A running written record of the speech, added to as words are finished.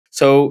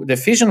So the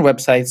Fission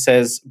website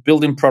says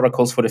building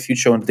protocols for the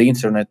future of the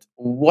internet.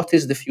 What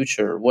is the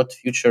future? What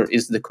future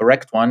is the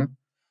correct one?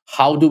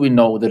 How do we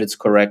know that it's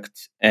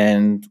correct?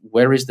 And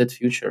where is that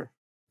future?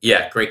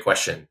 Yeah, great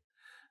question.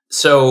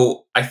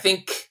 So I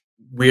think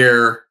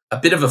we're a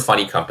bit of a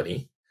funny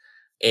company,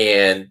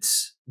 and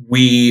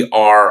we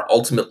are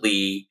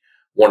ultimately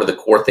one of the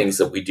core things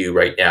that we do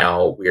right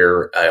now.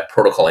 We're a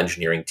protocol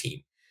engineering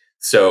team.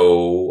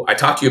 So I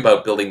talked to you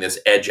about building this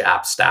edge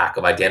app stack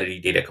of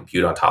identity data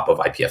compute on top of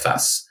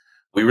IPFS.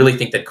 We really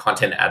think that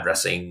content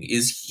addressing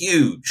is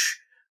huge.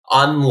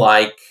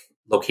 Unlike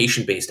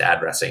location-based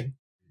addressing,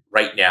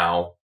 right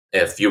now,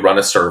 if you run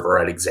a server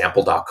at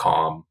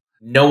example.com,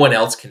 no one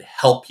else can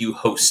help you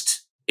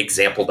host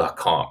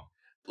example.com.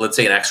 Let's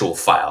say an actual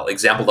file,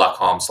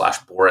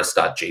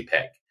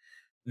 example.com/boris.jpg.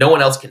 No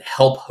one else can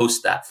help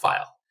host that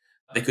file.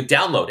 They could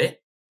download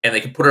it and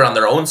they could put it on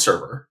their own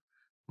server,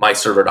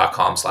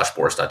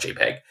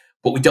 myserver.com/boris.jpg,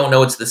 but we don't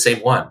know it's the same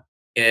one.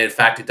 And in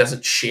fact, it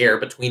doesn't share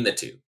between the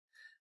two.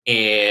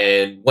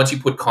 And once you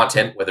put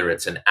content, whether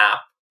it's an app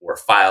or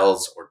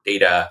files or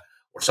data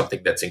or something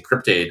that's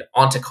encrypted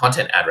onto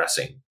content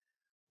addressing,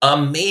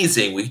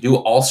 amazing. We can do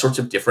all sorts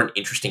of different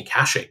interesting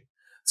caching.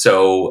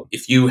 So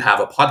if you have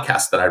a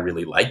podcast that I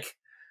really like,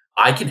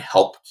 I can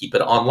help keep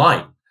it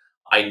online.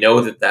 I know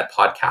that that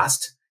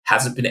podcast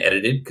hasn't been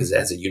edited because it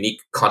has a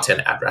unique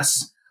content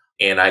address,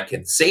 and I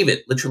can save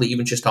it literally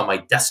even just on my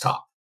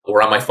desktop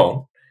or on my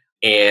phone.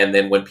 And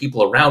then when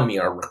people around me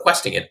are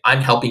requesting it, I'm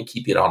helping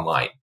keep it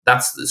online.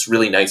 That's this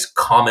really nice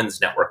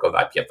commons network of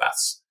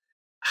IPFS.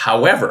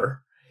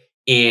 However,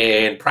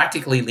 in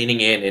practically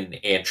leaning in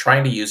and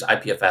trying to use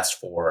IPFS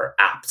for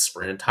apps,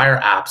 for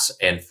entire apps,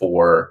 and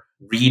for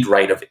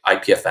read-write of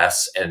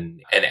IPFS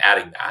and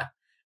adding that,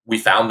 we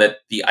found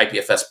that the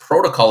IPFS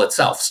protocol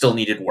itself still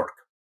needed work.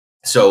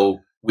 So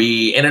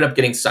we ended up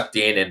getting sucked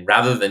in, and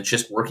rather than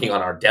just working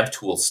on our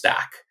DevTools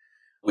stack,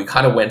 we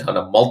kind of went on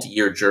a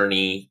multi-year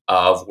journey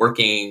of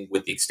working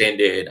with the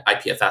extended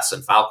IPFS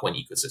and Filecoin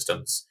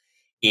ecosystems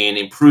in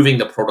improving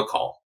the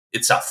protocol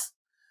itself.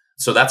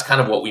 So that's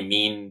kind of what we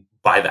mean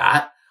by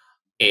that.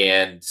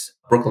 And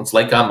Brooklyn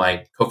Sleka,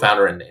 my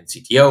co-founder and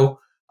CTO,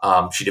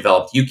 she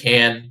developed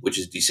UCAN, which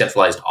is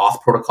decentralized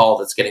auth protocol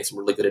that's getting some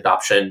really good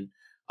adoption.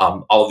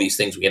 All of these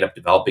things we end up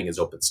developing as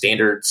open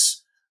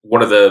standards.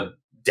 One of the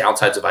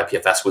downsides of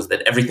IPFS was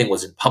that everything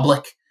was in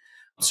public.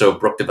 So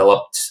Brooke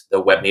developed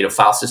the web native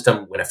file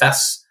system,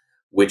 WinFS,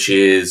 which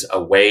is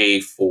a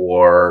way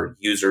for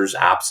users,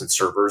 apps, and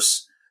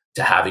servers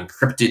to have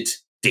encrypted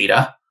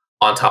data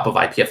on top of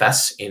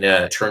IPFS in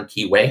a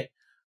turnkey way.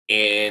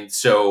 And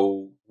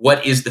so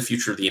what is the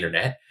future of the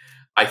internet?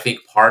 I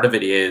think part of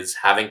it is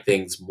having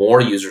things more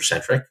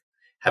user-centric,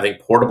 having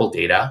portable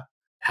data,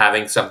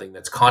 having something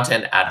that's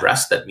content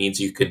addressed. That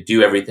means you could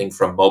do everything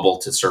from mobile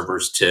to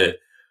servers to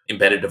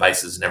embedded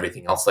devices and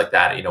everything else like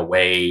that in a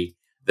way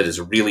that is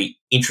a really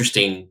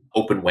interesting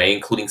open way,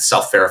 including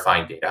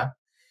self-verifying data.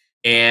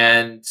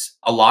 And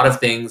a lot of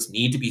things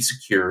need to be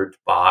secured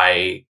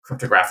by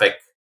cryptographic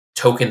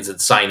tokens and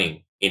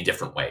signing in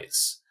different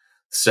ways.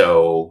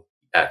 So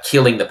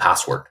killing the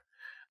password.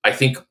 I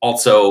think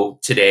also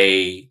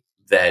today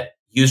that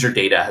user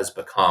data has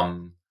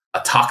become a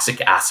toxic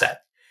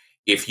asset.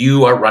 If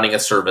you are running a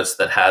service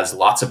that has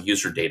lots of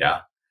user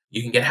data,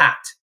 you can get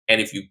hacked. And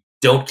if you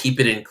don't keep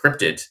it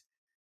encrypted,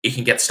 it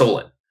can get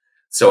stolen.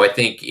 So I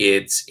think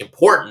it's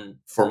important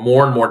for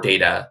more and more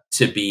data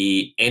to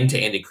be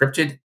end-to-end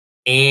encrypted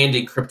and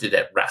encrypted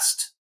at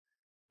rest.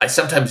 I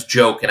sometimes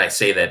joke and I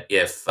say that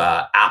if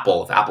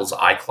Apple's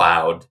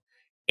iCloud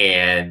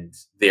and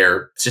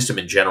their system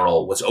in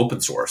general was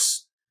open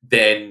source,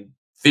 then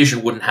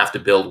Fission wouldn't have to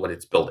build what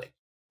it's building,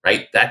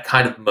 right? That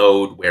kind of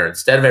mode where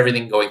instead of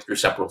everything going through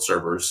several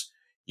servers,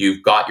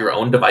 you've got your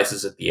own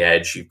devices at the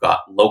edge, you've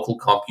got local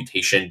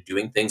computation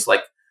doing things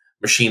like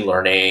machine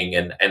learning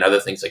and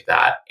other things like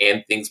that,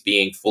 and things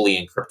being fully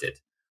encrypted.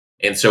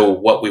 And so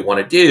what we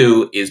want to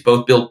do is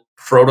both build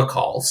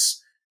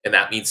protocols, and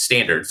that means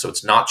standards. So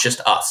it's not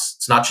just us.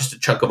 It's not just a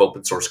chunk of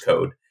open source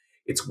code.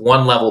 It's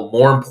one level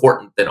more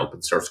important than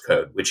open source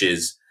code, which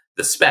is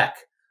the spec.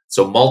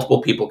 So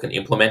multiple people can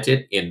implement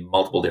it in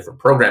multiple different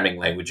programming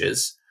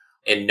languages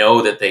and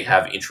know that they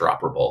have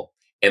interoperable,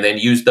 and then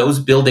use those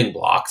building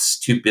blocks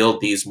to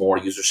build these more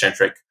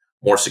user-centric,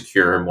 more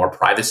secure, more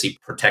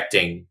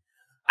privacy-protecting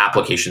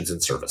applications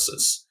and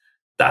services.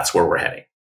 That's where we're heading.